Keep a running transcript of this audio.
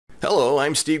Hello,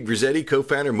 I'm Steve Grizzetti,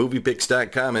 co-founder of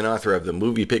MoviePix.com and author of the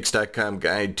MoviePix.com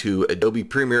Guide to Adobe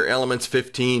Premiere Elements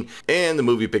 15 and the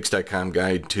MoviePix.com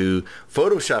Guide to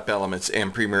Photoshop Elements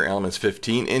and Premiere Elements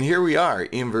 15. And here we are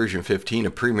in version 15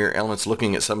 of Premiere Elements,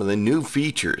 looking at some of the new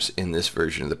features in this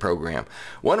version of the program.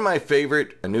 One of my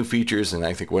favorite new features, and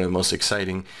I think one of the most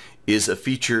exciting, is a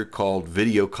feature called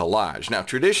video collage. Now,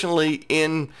 traditionally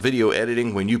in video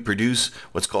editing, when you produce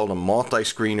what's called a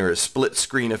multi-screen or a split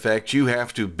screen effect, you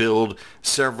have to build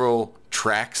several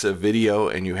tracks of video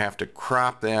and you have to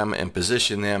crop them and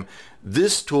position them.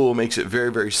 This tool makes it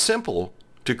very, very simple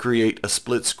to create a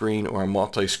split screen or a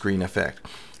multi-screen effect.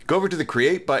 Go over to the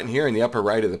Create button here in the upper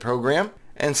right of the program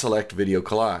and select Video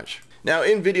Collage. Now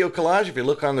in Video Collage, if you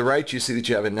look on the right, you see that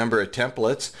you have a number of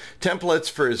templates.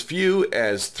 Templates for as few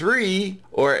as 3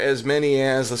 or as many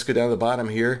as, let's go down to the bottom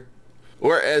here,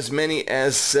 or as many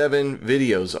as 7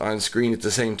 videos on screen at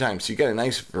the same time. So you got a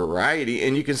nice variety,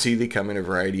 and you can see they come in a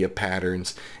variety of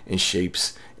patterns and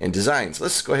shapes and designs.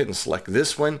 Let's go ahead and select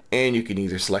this one, and you can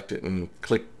either select it and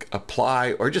click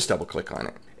Apply or just double click on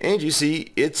it. And you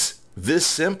see it's this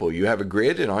simple. You have a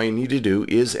grid and all you need to do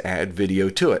is add video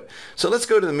to it. So let's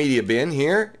go to the media bin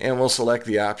here and we'll select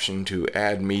the option to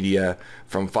add media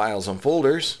from files and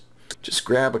folders. Just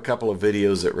grab a couple of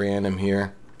videos at random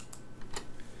here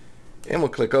and we'll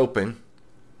click open,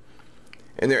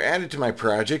 and they're added to my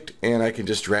project and I can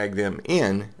just drag them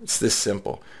in. It's this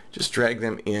simple. Just drag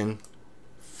them in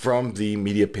from the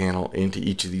media panel into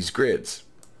each of these grids.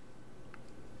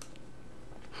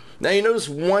 Now you notice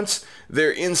once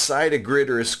they're inside a grid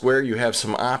or a square, you have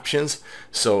some options.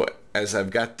 So as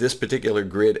I've got this particular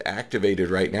grid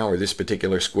activated right now, or this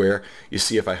particular square, you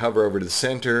see if I hover over to the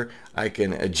center, I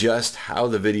can adjust how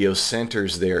the video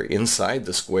centers there inside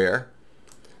the square.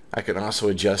 I can also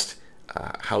adjust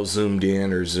how zoomed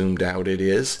in or zoomed out it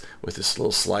is with this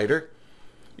little slider.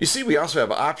 You see we also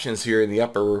have options here in the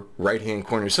upper right hand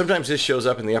corner. Sometimes this shows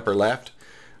up in the upper left.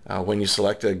 When you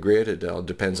select a grid, it all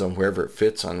depends on wherever it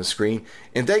fits on the screen,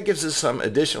 and that gives us some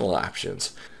additional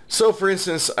options. So for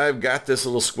instance, I've got this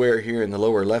little square here in the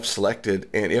lower left selected,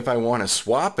 and if I want to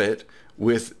swap it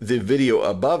with the video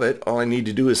above it, all I need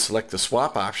to do is select the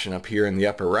swap option up here in the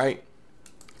upper right,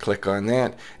 click on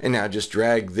that, and now just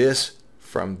drag this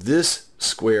from this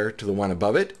square to the one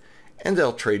above it, and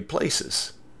they'll trade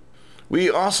places. We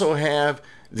also have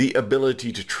the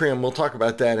ability to trim. We'll talk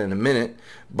about that in a minute,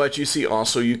 but you see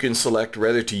also you can select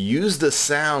whether to use the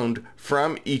sound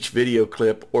from each video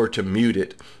clip or to mute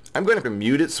it. I'm going to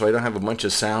mute it so I don't have a bunch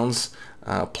of sounds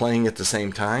playing at the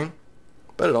same time,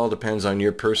 but it all depends on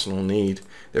your personal need.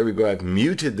 There we go, I've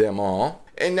muted them all.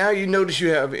 And now you notice you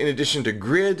have, in addition to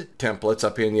grid templates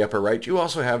up here in the upper right, you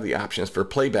also have the options for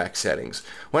playback settings.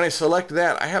 When I select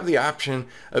that, I have the option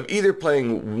of either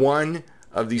playing one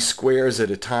of these squares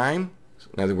at a time,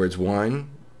 in other words 1,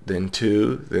 then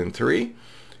 2, then 3,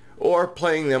 or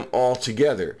playing them all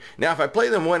together. Now if I play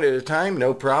them one at a time,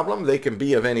 no problem, they can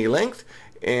be of any length,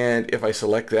 and if I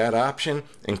select that option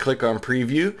and click on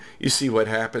preview, you see what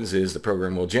happens is the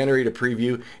program will generate a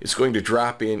preview. It's going to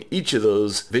drop in each of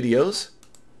those videos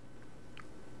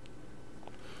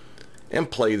and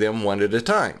play them one at a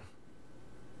time.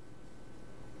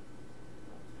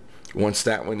 Once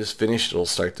that one is finished, it'll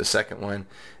start the second one,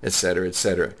 etc.,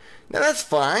 etc. Now that's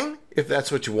fine if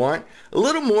that's what you want. A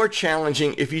little more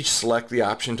challenging if you select the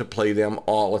option to play them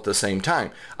all at the same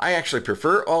time. I actually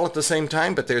prefer all at the same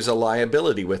time, but there's a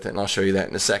liability with it, and I'll show you that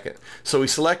in a second. So we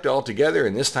select all together,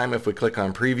 and this time if we click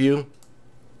on preview,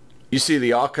 you see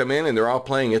they all come in and they're all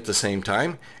playing at the same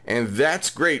time, and that's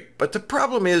great. But the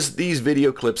problem is these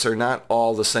video clips are not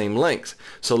all the same length.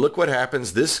 So look what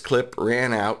happens. This clip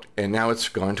ran out and now it's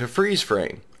gone to freeze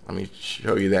frame. Let me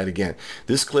show you that again.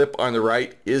 This clip on the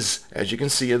right is, as you can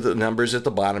see the numbers at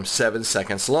the bottom, 7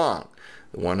 seconds long.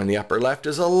 The one on the upper left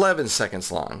is 11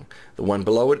 seconds long. The one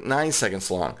below it, 9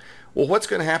 seconds long. Well, what's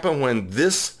going to happen when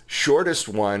this shortest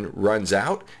one runs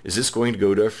out is it's going to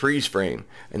go to a freeze frame,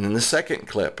 and then the second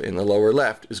clip in the lower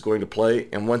left is going to play,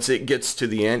 and once it gets to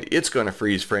the end, it's going to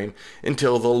freeze frame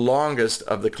until the longest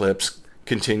of the clips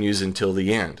continues until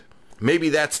the end. Maybe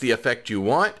that's the effect you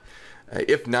want.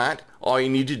 If not, all you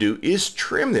need to do is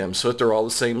trim them so that they're all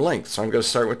the same length. So I'm going to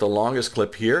start with the longest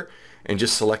clip here and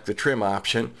just select the trim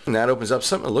option, and that opens up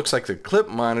something that looks like the clip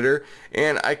monitor,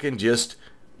 and I can just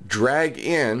drag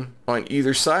in on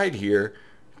either side here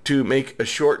to make a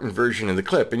shortened version of the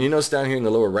clip. And you notice down here in the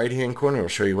lower right hand corner, I'll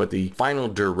show you what the final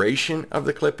duration of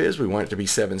the clip is. We want it to be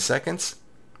 7 seconds.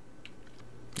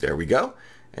 There we go.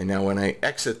 And now when I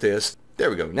exit this, There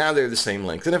we go. Now they're the same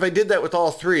length. And if I did that with all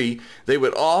three, they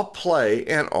would all play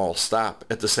and all stop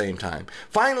at the same time.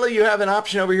 Finally, you have an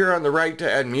option over here on the right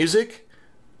to add music.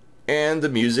 And the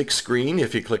music screen,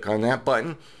 if you click on that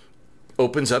button,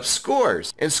 opens up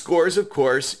Scores. And Scores, of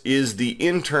course, is the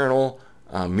internal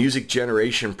music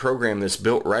generation program that's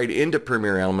built right into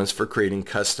Premiere Elements for creating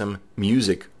custom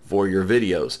music for your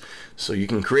videos. So you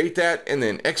can create that and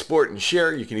then export and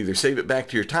share. You can either save it back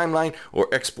to your timeline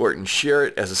or export and share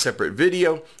it as a separate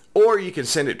video, or you can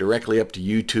send it directly up to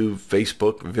YouTube,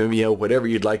 Facebook, Vimeo, whatever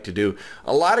you'd like to do.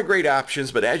 A lot of great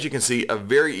options, but as you can see, a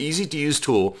very easy to use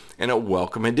tool and a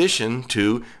welcome addition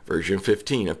to version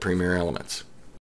 15 of Premiere Elements.